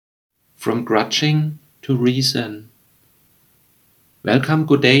From grudging to reason. Welcome,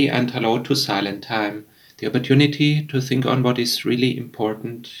 good day, and hello to Silent Time, the opportunity to think on what is really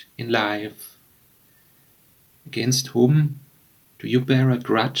important in life. Against whom do you bear a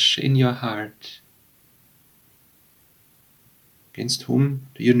grudge in your heart? Against whom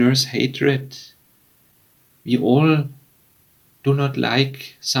do you nurse hatred? We all do not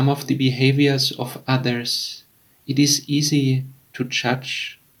like some of the behaviors of others. It is easy to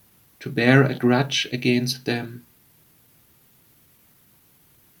judge, to bear a grudge against them.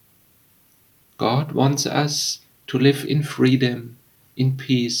 God wants us to live in freedom, in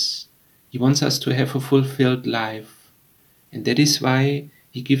peace. He wants us to have a fulfilled life. And that is why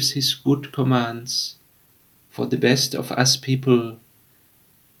He gives His good commands for the best of us people.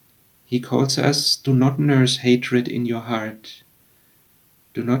 He calls us, do not nurse hatred in your heart.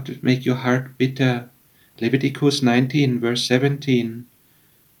 Do not make your heart bitter. Leviticus 19, verse 17.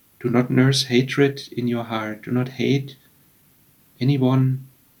 Do not nurse hatred in your heart. Do not hate anyone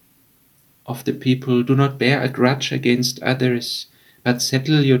of the people. Do not bear a grudge against others, but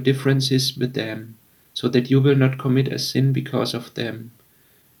settle your differences with them, so that you will not commit a sin because of them.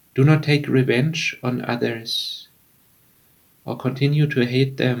 Do not take revenge on others, or continue to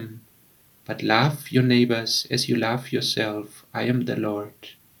hate them, but love your neighbors as you love yourself. I am the Lord.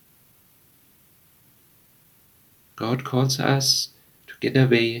 God calls us to get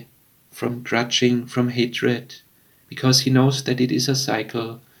away from grudging, from hatred, because He knows that it is a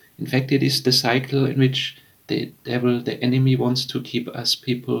cycle. In fact, it is the cycle in which the devil, the enemy, wants to keep us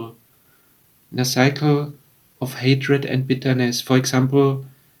people in a cycle of hatred and bitterness. For example,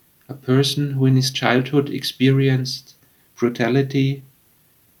 a person who in his childhood experienced brutality,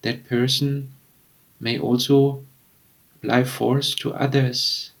 that person may also apply force to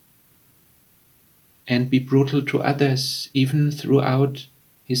others and be brutal to others even throughout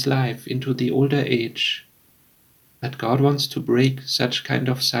his life into the older age. But God wants to break such kind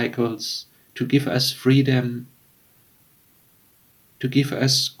of cycles, to give us freedom, to give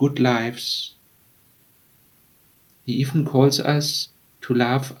us good lives. He even calls us to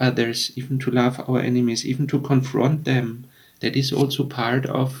love others, even to love our enemies, even to confront them. That is also part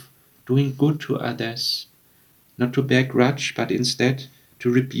of doing good to others. Not to bear grudge, but instead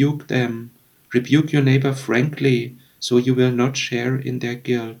to rebuke them. Rebuke your neighbor frankly, so you will not share in their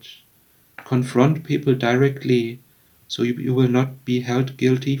guilt. Confront people directly, so you will not be held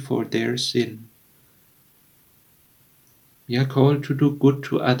guilty for their sin. We are called to do good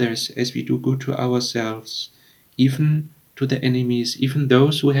to others as we do good to ourselves, even to the enemies, even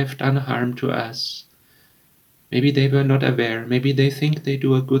those who have done harm to us. Maybe they were not aware, maybe they think they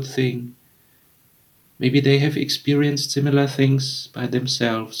do a good thing. Maybe they have experienced similar things by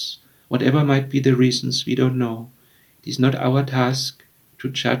themselves. Whatever might be the reasons, we don't know. It is not our task to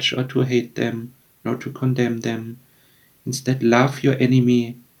judge or to hate them, nor to condemn them. Instead, love your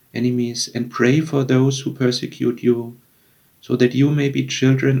enemies, and pray for those who persecute you, so that you may be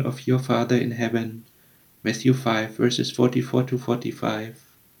children of your Father in heaven. Matthew 5, verses 44 to 45.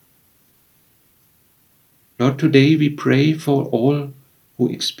 Lord, today we pray for all who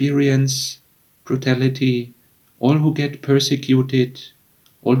experience brutality, all who get persecuted,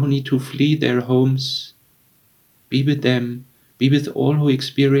 all who need to flee their homes. Be with them, be with all who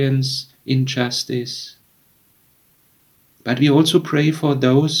experience injustice. But we also pray for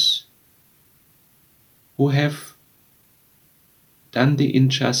those who have done the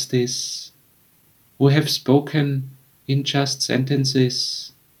injustice, who have spoken unjust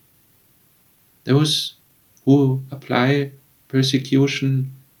sentences, those who apply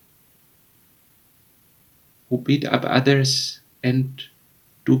persecution, who beat up others and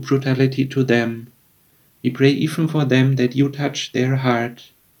do brutality to them. We pray even for them that you touch their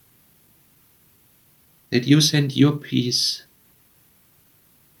heart, that you send your peace,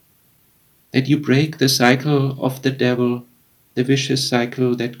 that you break the cycle of the devil, the vicious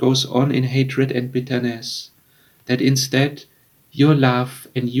cycle that goes on in hatred and bitterness, that instead your love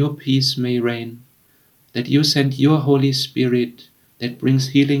and your peace may reign, that you send your Holy Spirit that brings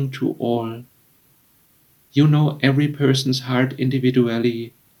healing to all. You know every person's heart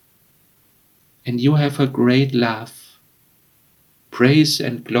individually, and you have a great love. Praise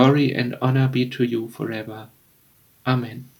and glory and honor be to you forever. Amen.